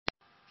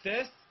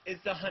This is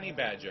the honey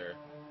badger.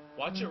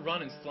 Watch it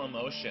run in slow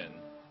motion.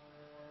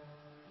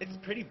 It's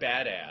pretty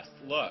badass.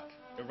 Look,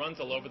 it runs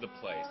all over the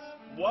place.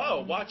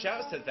 Whoa, watch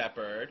out, says that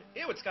bird.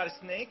 Ew, it's got a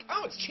snake.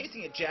 Oh, it's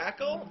chasing a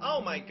jackal.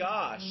 Oh my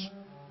gosh.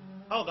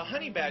 Oh, the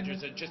honey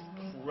badgers are just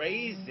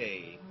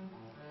crazy.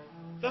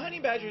 The honey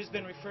badger has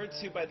been referred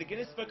to by the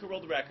Guinness Book of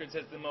World Records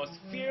as the most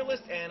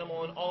fearless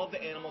animal in all of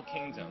the animal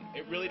kingdom.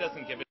 It really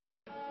doesn't give a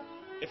shit.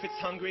 If it's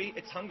hungry,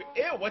 it's hungry.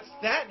 Ew, what's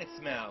that in its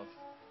mouth?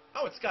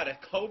 Oh, it's got a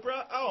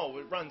cobra. Oh,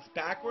 it runs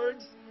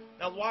backwards.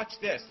 Now watch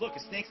this. Look, a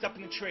snake's up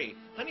in the tree.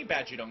 Honey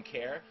badger don't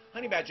care.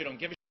 Honey badger don't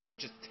give a shit.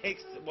 It just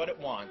takes what it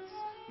wants.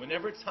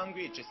 Whenever it's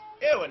hungry, it just,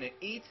 ew, and it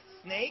eats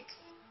snakes?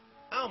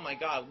 Oh my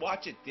god,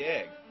 watch it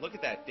dig. Look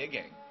at that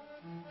digging.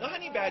 The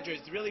honey badger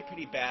is really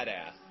pretty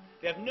badass.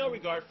 They have no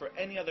regard for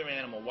any other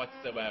animal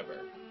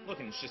whatsoever. Look,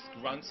 and it's just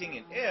grunting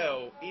and,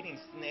 ew, eating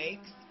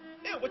snakes.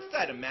 Ew, what's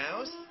that, a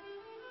mouse?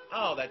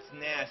 Oh, that's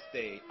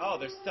nasty. Oh,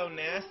 they're so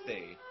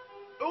nasty.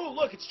 Oh,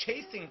 look, it's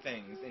chasing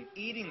things and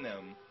eating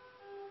them.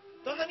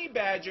 The honey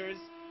badgers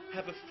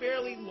have a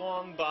fairly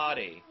long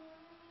body,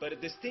 but a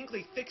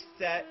distinctly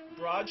thick-set,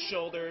 broad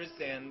shoulders,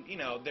 and, you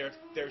know, their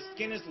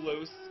skin is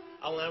loose,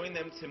 allowing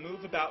them to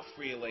move about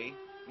freely,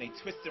 and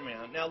they twist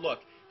around. Now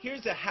look,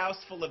 here's a house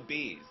full of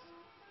bees.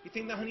 You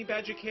think the honey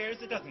badger cares?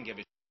 It doesn't give a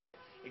shit.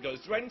 It goes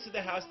right into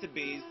the house of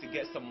bees to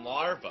get some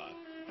larvae.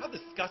 How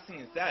disgusting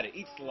is that? It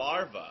eats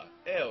larvae.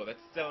 Ew, that's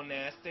so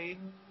nasty.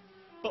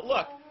 But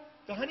look,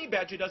 the honey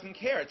badger doesn't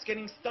care. It's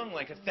getting stung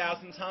like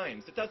 1,000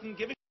 times. It doesn't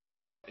give a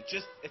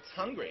shit. It's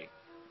hungry.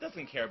 It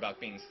doesn't care about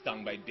being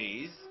stung by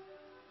bees.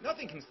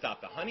 Nothing can stop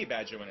the honey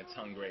badger when it's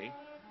hungry.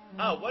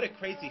 Oh, what a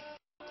crazy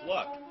f***.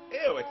 Look.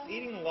 Ew, it's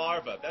eating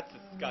larvae. That's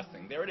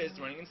disgusting. There it is,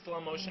 running in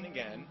slow motion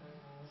again.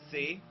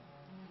 See?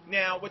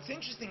 Now, what's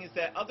interesting is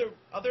that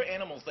other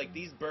animals, like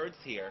these birds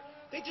here,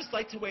 they just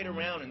like to wait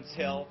around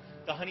until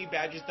the honey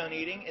badger's done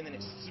eating, and then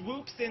it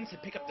swoops in to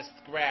pick up the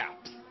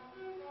scraps.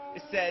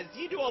 It says,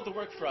 you do all the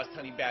work for us,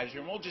 honey badger,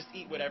 and we'll just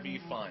eat whatever you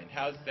find.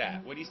 How's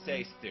that? What do you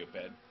say,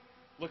 stupid?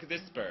 Look at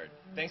this bird.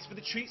 Thanks for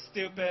the treat,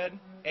 stupid.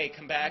 Hey,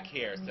 come back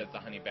here, says the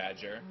honey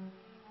badger.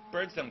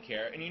 Birds don't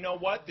care, and you know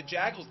what? The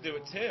jackals do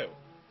it too.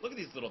 Look at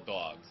these little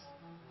dogs.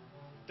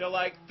 They're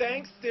like,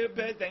 thanks,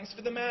 stupid. Thanks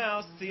for the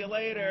mouse. See you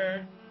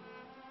later.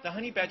 The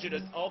honey badger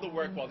does all the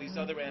work while these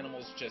other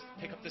animals just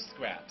pick up the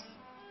scraps.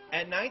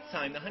 At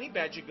nighttime, the honey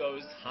badger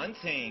goes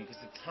hunting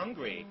because it's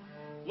hungry.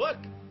 Look,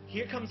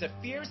 here comes a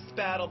fierce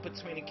battle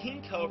between a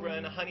king cobra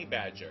and a honey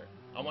badger.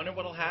 I wonder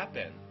what'll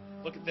happen.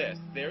 Look at this.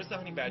 There's the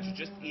honey badger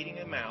just eating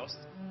a mouse.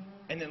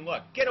 And then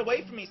look, get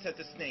away from me, says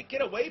the snake.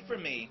 Get away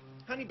from me.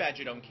 Honey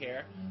badger don't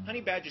care.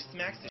 Honey badger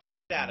smacks the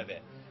shit out of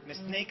it. And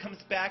the snake comes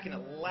back and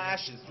it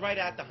lashes right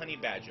at the honey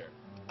badger.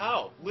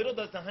 Oh, little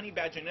does the honey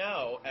badger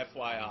know,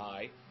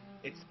 FYI,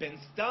 it's been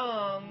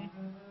stung.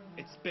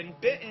 It's been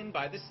bitten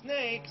by the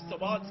snake, so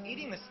while it's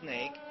eating the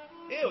snake,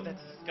 ew,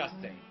 that's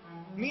disgusting.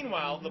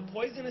 Meanwhile, the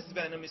poisonous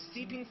venom is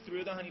seeping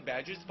through the honey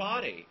badger's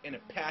body, and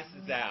it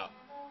passes out.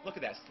 Look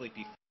at that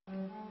sleepy f***.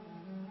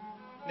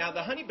 Now,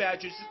 the honey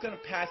badger is just going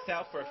to pass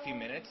out for a few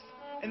minutes,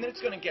 and then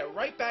it's going to get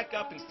right back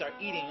up and start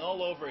eating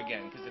all over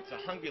again, because it's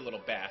a hungry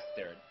little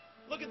bastard.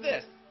 Look at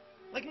this.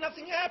 Like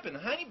nothing happened. The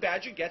honey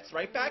badger gets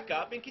right back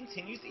up and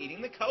continues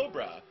eating the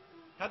cobra.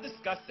 How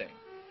disgusting.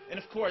 And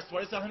of course,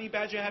 what does the honey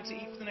badger have to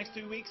eat for the next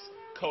 3 weeks?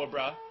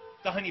 Cobra,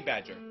 the honey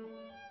badger.